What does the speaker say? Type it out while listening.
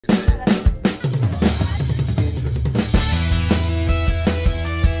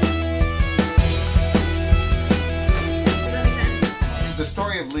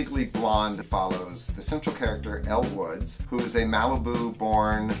Legally Blonde follows the central character, Elle Woods, who is a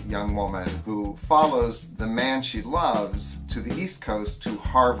Malibu-born young woman who follows the man she loves to the East Coast to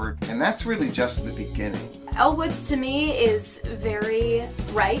Harvard, and that's really just the beginning. Elle Woods to me is very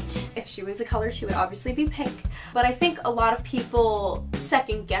bright. If she was a color, she would obviously be pink. But I think a lot of people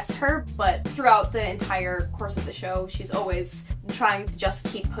second guess her, but throughout the entire course of the show, she's always trying to just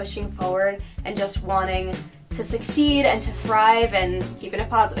keep pushing forward and just wanting to succeed and to thrive and keeping it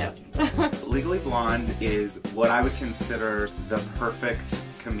positive. Legally Blonde is what I would consider the perfect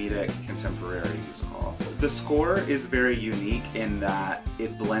comedic contemporary musical. The score is very unique in that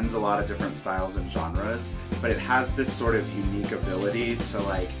it blends a lot of different styles and genres, but it has this sort of unique ability to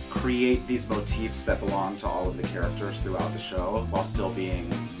like create these motifs that belong to all of the characters throughout the show while still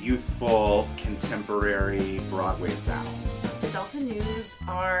being youthful, contemporary Broadway sound. The Delta News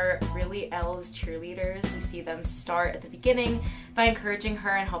are really Elle's cheerleaders. We see them start at the beginning by encouraging her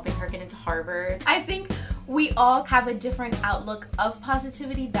and helping her get into Harvard. I think we all have a different outlook of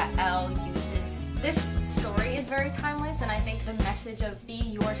positivity that Elle uses. This story is very timeless, and I think the message of be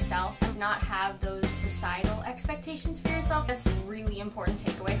yourself and not have those societal expectations for yourself, that's a really important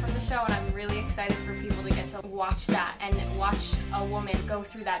takeaway from the show, and I'm really excited for people to get to watch that and watch a woman go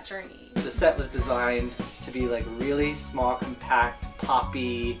through that journey. The set was designed to be like really small, compact,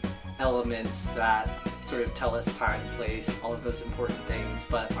 poppy elements that sort of tell us time, place, all of those important things,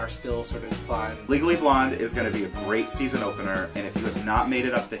 but are still sort of fun. Legally Blonde is going to be a great season opener, and if you have not made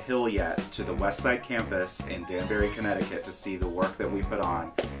it up the hill yet to the West Side campus in Danbury, Connecticut to see the work that we put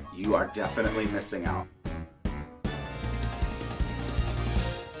on, you are definitely missing out.